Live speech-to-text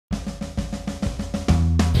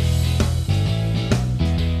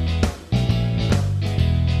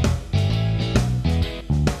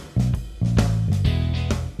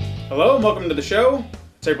Hello and welcome to the show.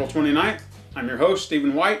 It's April 29th. I'm your host,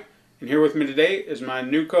 Stephen White, and here with me today is my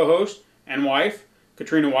new co-host and wife,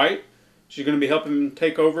 Katrina White. She's going to be helping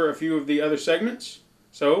take over a few of the other segments.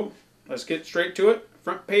 So, let's get straight to it.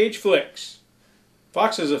 Front page flicks.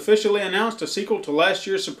 Fox has officially announced a sequel to last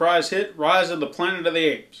year's surprise hit, Rise of the Planet of the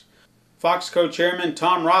Apes. Fox co-chairman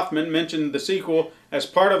Tom Rothman mentioned the sequel as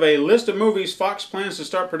part of a list of movies Fox plans to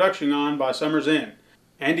start production on by summer's end.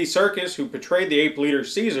 Andy Serkis, who portrayed the ape leader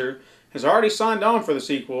Caesar, has already signed on for the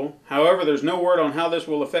sequel. However, there's no word on how this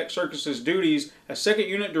will affect Serkis' duties as second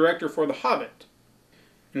unit director for The Hobbit.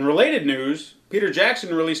 In related news, Peter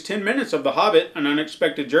Jackson released 10 minutes of The Hobbit, An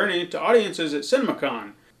Unexpected Journey, to audiences at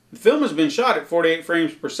CinemaCon. The film has been shot at 48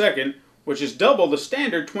 frames per second, which is double the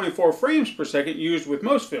standard 24 frames per second used with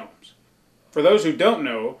most films. For those who don't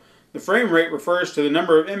know, the frame rate refers to the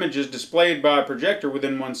number of images displayed by a projector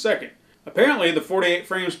within 1 second. Apparently, the 48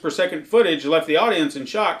 frames per second footage left the audience in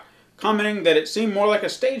shock, commenting that it seemed more like a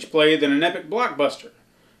stage play than an epic blockbuster.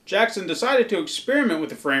 Jackson decided to experiment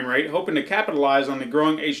with the frame rate, hoping to capitalize on the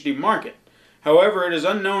growing HD market. However, it is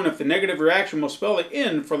unknown if the negative reaction will spell the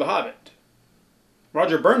end for The Hobbit.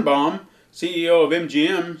 Roger Birnbaum, CEO of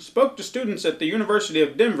MGM, spoke to students at the University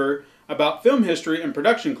of Denver about film history and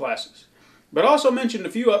production classes, but also mentioned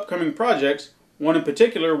a few upcoming projects. One in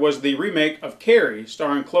particular was the remake of Carrie,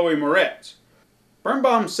 starring Chloe Moretz.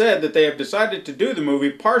 Birnbaum said that they have decided to do the movie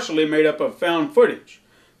partially made up of found footage.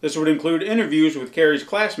 This would include interviews with Carrie's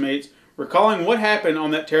classmates, recalling what happened on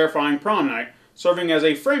that terrifying prom night, serving as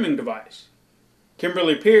a framing device.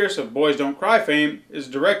 Kimberly Pierce of Boys Don't Cry fame is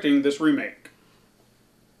directing this remake.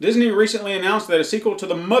 Disney recently announced that a sequel to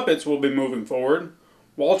The Muppets will be moving forward.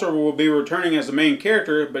 Walter will be returning as the main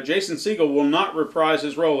character, but Jason Segel will not reprise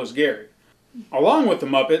his role as Gary. Along with The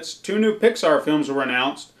Muppets, 2 new Pixar films were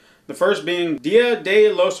announced, the first being Dia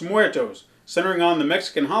de los Muertos, centering on the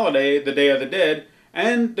Mexican holiday, the Day of the Dead,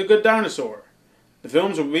 and The Good Dinosaur. The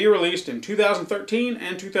films will be released in 2013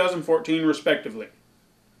 and 2014 respectively.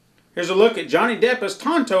 Here's a look at Johnny Depp as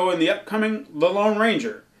Tonto in the upcoming The Lone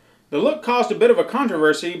Ranger. The look caused a bit of a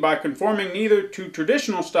controversy by conforming neither to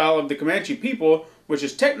traditional style of the Comanche people, which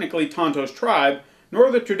is technically Tonto's tribe,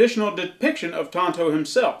 nor the traditional depiction of Tonto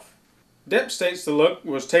himself. Depp states the look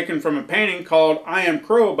was taken from a painting called I Am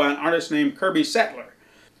Crow by an artist named Kirby Sattler.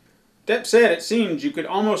 Depp said it seemed you could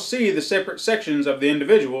almost see the separate sections of the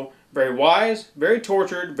individual, very wise, very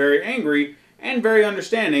tortured, very angry, and very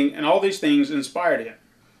understanding, and all these things inspired him.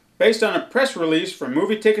 Based on a press release from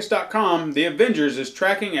MovieTickets.com, The Avengers is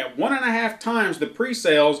tracking at 1.5 times the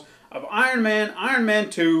pre-sales of Iron Man, Iron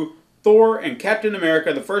Man 2, Thor, and Captain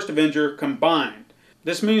America the First Avenger combined.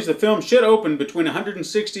 This means the film should open between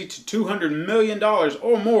 $160 to $200 million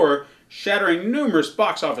or more, shattering numerous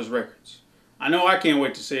box office records. I know I can't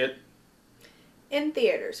wait to see it. In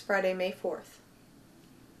theaters, Friday, May 4th.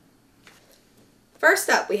 First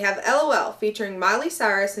up, we have LOL featuring Miley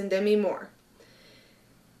Cyrus and Demi Moore.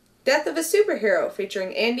 Death of a Superhero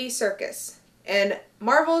featuring Andy Serkis. And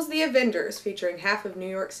Marvel's The Avengers featuring half of New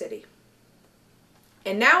York City.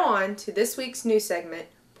 And now on to this week's news segment,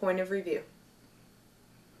 Point of Review.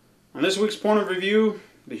 On this week's Point of Review,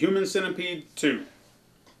 The Human Centipede 2.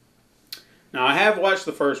 Now, I have watched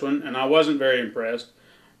the first one, and I wasn't very impressed,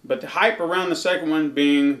 but the hype around the second one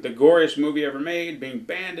being the goriest movie ever made, being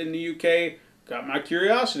banned in the UK, got my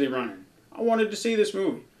curiosity running. I wanted to see this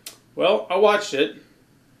movie. Well, I watched it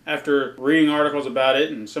after reading articles about it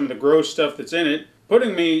and some of the gross stuff that's in it,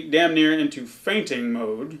 putting me damn near into fainting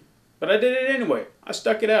mode, but I did it anyway. I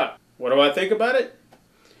stuck it out. What do I think about it?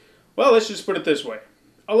 Well, let's just put it this way.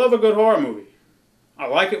 I love a good horror movie. I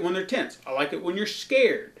like it when they're tense. I like it when you're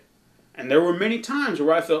scared. And there were many times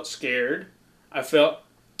where I felt scared. I felt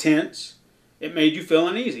tense. It made you feel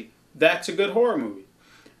uneasy. That's a good horror movie.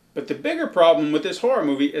 But the bigger problem with this horror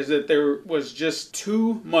movie is that there was just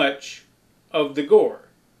too much of the gore.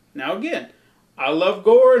 Now again, I love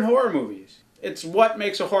gore in horror movies. It's what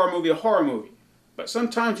makes a horror movie a horror movie. But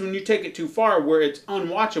sometimes when you take it too far where it's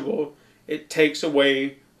unwatchable, it takes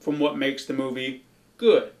away from what makes the movie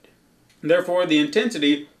good. Therefore, the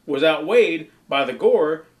intensity was outweighed by the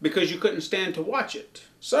gore because you couldn't stand to watch it.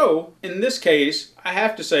 So, in this case, I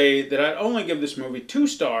have to say that I'd only give this movie 2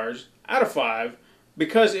 stars out of 5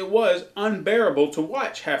 because it was unbearable to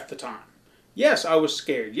watch half the time. Yes, I was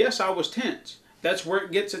scared. Yes, I was tense. That's where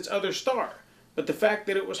it gets its other star. But the fact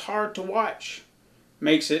that it was hard to watch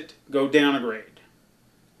makes it go down a grade.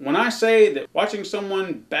 When I say that watching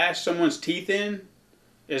someone bash someone's teeth in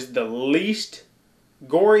is the least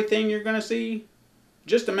gory thing you're going to see,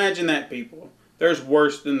 just imagine that, people. There's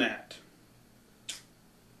worse than that.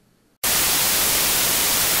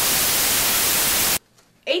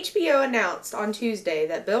 HBO announced on Tuesday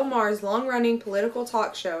that Bill Maher's long-running political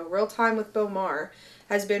talk show, Real Time with Bill Maher,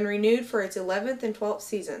 has been renewed for its 11th and 12th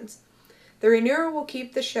seasons. The renewal will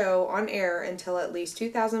keep the show on air until at least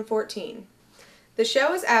 2014. The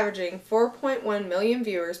show is averaging 4.1 million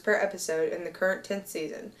viewers per episode in the current 10th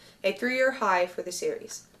season, a 3-year high for the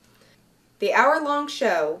series. The hour-long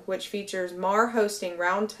show, which features Maher hosting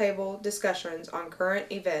roundtable discussions on current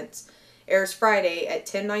events, airs Friday at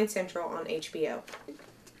 10/9 Central on HBO.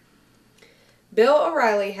 Bill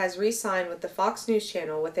O'Reilly has re-signed with the Fox News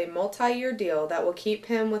Channel with a multi-year deal that will keep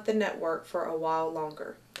him with the network for a while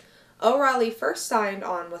longer. O'Reilly first signed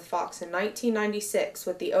on with Fox in 1996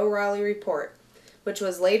 with The O'Reilly Report, which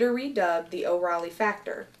was later redubbed The O'Reilly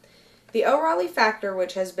Factor. The O'Reilly Factor,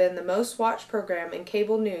 which has been the most watched program in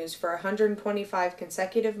cable news for 125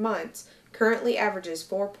 consecutive months, currently averages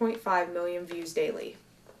 4.5 million views daily.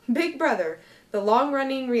 Big Brother, the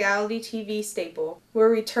long-running reality TV staple, will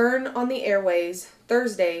return on the airways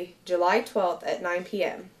Thursday, July 12th at 9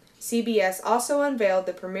 p.m. CBS also unveiled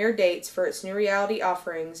the premiere dates for its new reality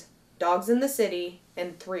offerings, Dogs in the City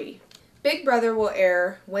and 3. Big Brother will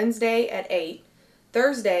air Wednesday at 8,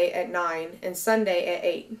 Thursday at 9, and Sunday at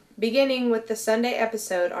 8, beginning with the Sunday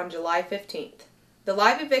episode on July 15th. The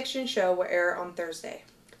live eviction show will air on Thursday.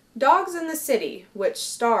 Dogs in the City, which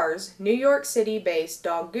stars New York City-based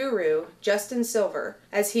dog guru Justin Silver,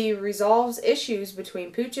 as he resolves issues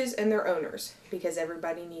between pooches and their owners, because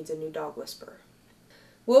everybody needs a new dog whisperer,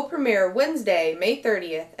 will premiere Wednesday, May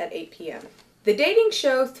 30th at 8 p.m. The dating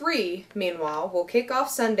show 3, meanwhile, will kick off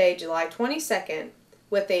Sunday, July 22nd,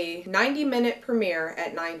 with a 90-minute premiere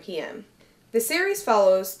at 9 p.m. The series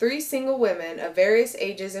follows 3 single women of various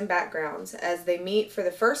ages and backgrounds as they meet for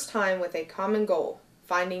the first time with a common goal: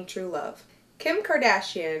 finding true love. Kim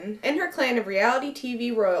Kardashian and her clan of reality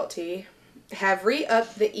TV royalty have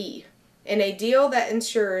re-upped the E in a deal that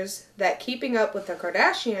ensures that Keeping Up with the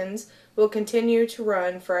Kardashians will continue to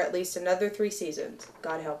run for at least another 3 seasons.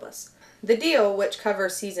 God help us. The deal, which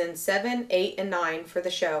covers seasons 7, 8, and 9 for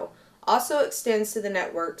the show, also extends to the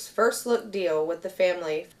network's first look deal with the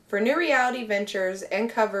family for new reality ventures and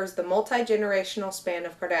covers the multi-generational span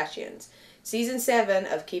of Kardashians. Season 7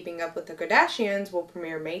 of Keeping Up with the Kardashians will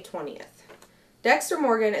premiere May 20th. Dexter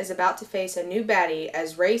Morgan is about to face a new baddie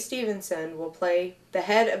as Ray Stevenson will play the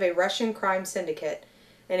head of a Russian crime syndicate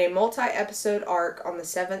in a multi-episode arc on the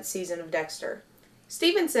 7th season of Dexter.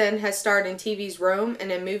 Stevenson has starred in TV's Rome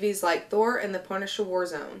and in movies like Thor and the Punisher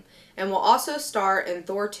Warzone, and will also star in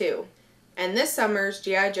Thor 2, and this summer's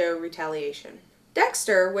G.I. Joe Retaliation.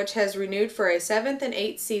 Dexter, which has renewed for a 7th and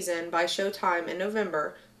 8th season by Showtime in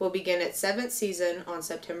November, will begin its 7th season on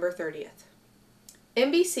September 30th.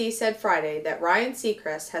 NBC said Friday that Ryan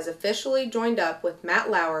Seacrest has officially joined up with Matt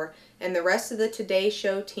Lauer and the rest of the Today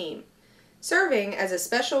Show team, serving as a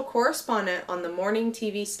special correspondent on the morning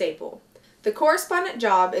TV staple. The correspondent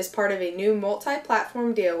job is part of a new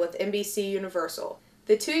multi-platform deal with NBC Universal.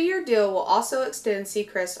 The 2-year deal will also extend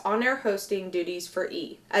Seacrest's on-air hosting duties for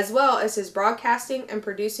E, as well as his broadcasting and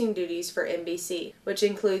producing duties for NBC, which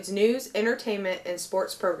includes news, entertainment, and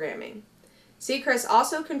sports programming. Seacrest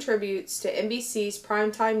also contributes to NBC's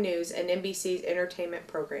primetime news and NBC's entertainment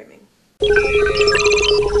programming.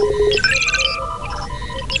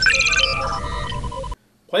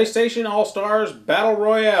 PlayStation All-Stars Battle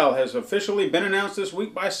Royale has officially been announced this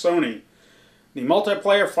week by Sony. The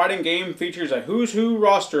multiplayer fighting game features a who's who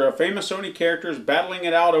roster of famous Sony characters battling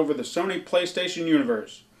it out over the Sony PlayStation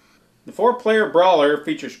universe. The 4-player brawler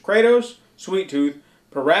features Kratos, Sweet Tooth,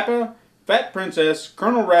 Parappa, Fat Princess,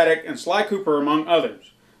 Colonel Raddick, and Sly Cooper, among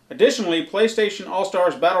others. Additionally, PlayStation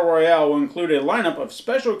All-Stars Battle Royale will include a lineup of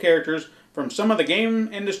special characters from some of the game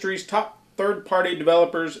industry's top third-party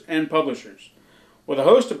developers and publishers. With a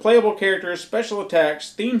host of playable characters, special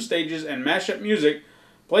attacks, theme stages, and mashup music,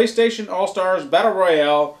 PlayStation All-Stars Battle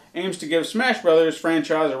Royale aims to give Smash Bros.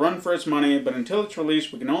 Franchise a run for its money, but until its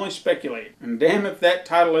release we can only speculate, and damn if that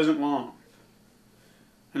title isn't long.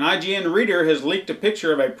 An IGN reader has leaked a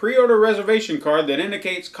picture of a pre-order reservation card that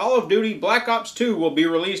indicates Call of Duty Black Ops 2 will be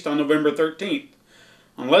released on November 13th.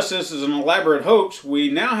 Unless this is an elaborate hoax, we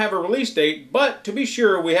now have a release date, but to be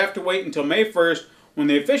sure we have to wait until May 1st when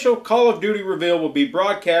the official Call of Duty reveal will be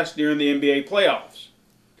broadcast during the NBA playoffs.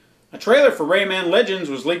 A trailer for Rayman Legends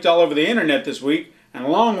was leaked all over the internet this week, and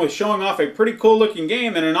along with showing off a pretty cool looking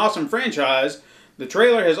game and an awesome franchise, the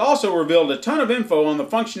trailer has also revealed a ton of info on the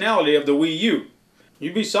functionality of the Wii U.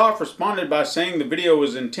 Ubisoft responded by saying the video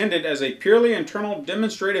was intended as a purely internal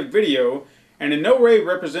demonstrative video and in no way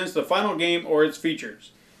represents the final game or its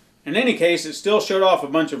features. In any case, it still showed off a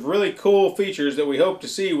bunch of really cool features that we hope to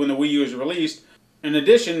see when the Wii U is released, In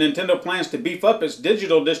addition, Nintendo plans to beef up its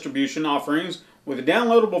digital distribution offerings with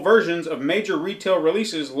downloadable versions of major retail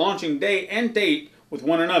releases launching day and date with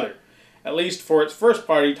one another, at least for its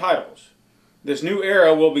first-party titles. This new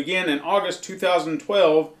era will begin in August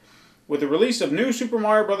 2012 with the release of New Super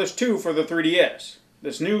Mario Bros. 2 for the 3DS.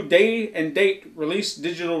 This new day and date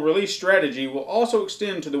digital release strategy will also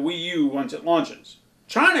extend to the Wii U once it launches.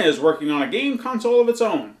 China is working on a game console of its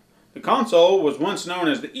own. The console was once known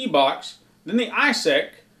as the E-Box, then the iSec,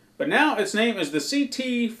 but now its name is the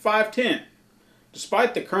CT510.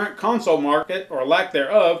 Despite the current console market, or lack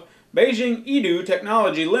thereof, Beijing Edu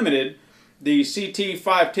Technology Limited, the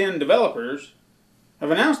CT510 developers, have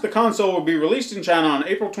announced the console will be released in China on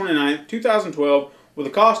April 29, 2012 with a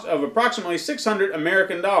cost of approximately $600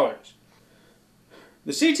 American. The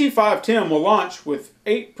CT510 will launch with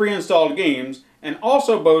 8 pre-installed games and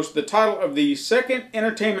also boast the title of the second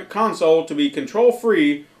entertainment console to be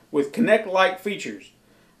control-free with Kinect-like features.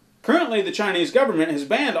 Currently, the Chinese government has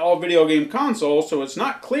banned all video game consoles, so it's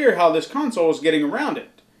not clear how this console is getting around it.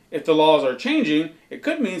 If the laws are changing, it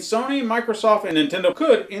could mean Sony, Microsoft, and Nintendo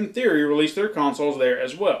could, in theory, release their consoles there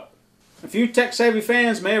as well. A few tech-savvy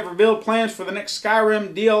fans may have revealed plans for the next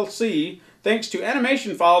Skyrim DLC thanks to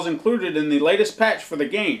animation files included in the latest patch for the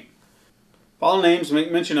game. File names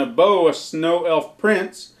make mention of Bo, a snow elf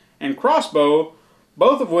prince, and Crossbow,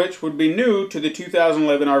 both of which would be new to the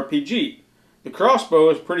 2011 RPG. The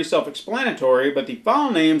Crossbow is pretty self-explanatory, but the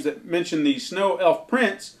file names that mention the snow elf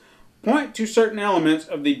prince point to certain elements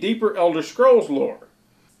of the deeper Elder Scrolls lore.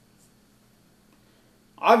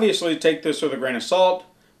 Obviously, take this with a grain of salt,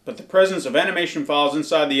 but the presence of animation files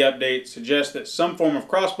inside the update suggests that some form of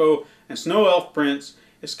Crossbow and Snow Elf Prince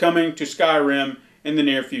is coming to Skyrim in the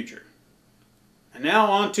near future. And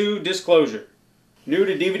now on to Disclosure. New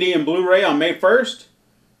to DVD and Blu-ray on May 1st,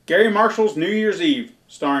 Gary Marshall's New Year's Eve,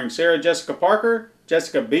 starring Sarah Jessica Parker,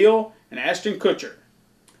 Jessica Biel, and Ashton Kutcher.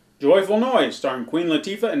 Joyful Noise, starring Queen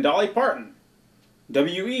Latifah and Dolly Parton.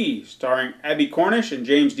 W.E., starring Abby Cornish and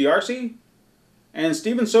James D'Arcy. And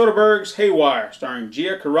Steven Soderbergh's Haywire, starring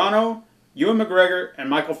Gia Carano, Ewan McGregor, and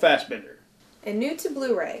Michael Fassbender. And new to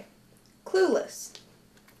Blu-ray, Clueless,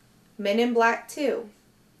 Men in Black 2,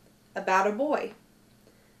 About a Boy,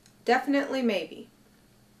 Definitely Maybe,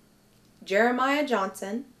 Jeremiah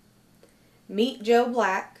Johnson, Meet Joe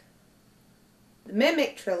Black, The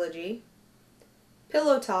Mimic Trilogy,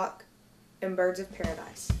 Pillow Talk, and Birds of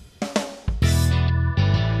Paradise.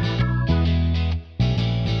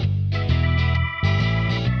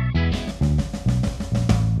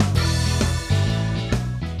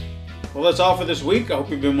 Well, that's all for this week. I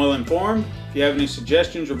hope you've been well informed. If you have any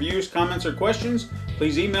suggestions, reviews, comments, or questions,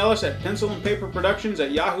 please email us at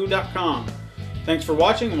pencilandpaperproductions@yahoo.com. Thanks for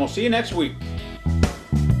watching, and we'll see you next week.